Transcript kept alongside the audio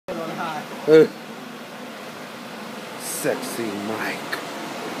Sexy Mike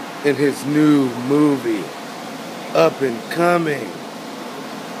in his new movie, up and coming,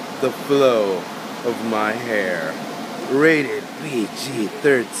 The Flow of My Hair, rated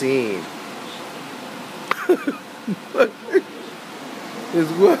PG-13. Is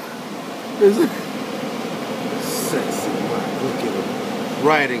sexy Mike? Look at him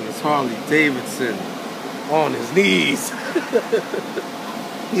riding his Harley Davidson on his knees.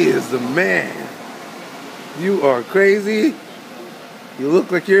 He is the man. You are crazy. You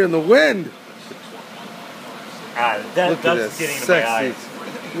look like you're in the wind. That's getting into my eyes.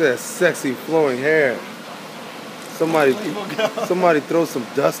 Look at that sexy flowing hair. Somebody throw some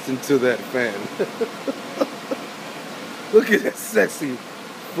dust into that fan. Look at that sexy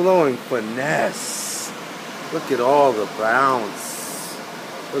flowing finesse. Look at all the bounce.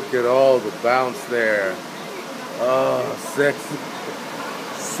 Look at all the bounce there. Oh,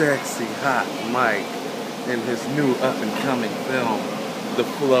 sexy hot Mike in his new up-and-coming film, The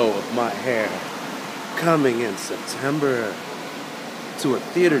Flow of My Hair, coming in September to a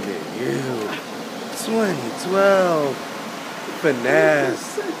theater near you. 2012.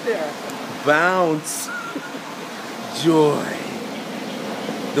 Finesse, bounce, joy.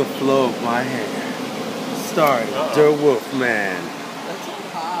 The Flow of My Hair, starring Derwulfman.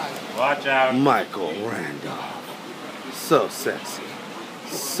 Watch out. Michael Randolph. So sexy.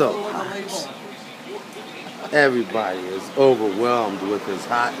 So hot. Everybody is overwhelmed with his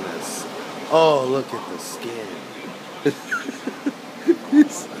hotness. Oh, look at the skin.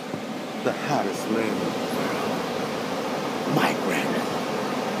 He's the hottest man in the world. Mike Randolph.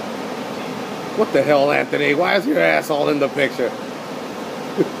 What the hell, Anthony? Why is your ass all in the picture?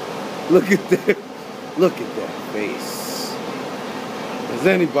 Look at that. Look at that face. Has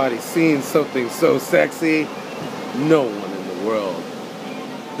anybody seen something so sexy? No one in the world.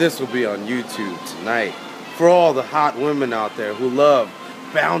 This will be on YouTube tonight. For all the hot women out there who love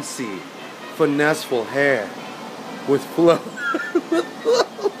bouncy, finesseful hair with flow.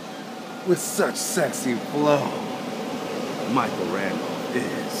 With such sexy flow. Michael Randolph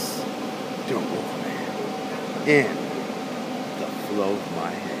is Derwulfman in The Flow of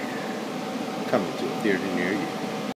My Hair. Coming to a theater near you.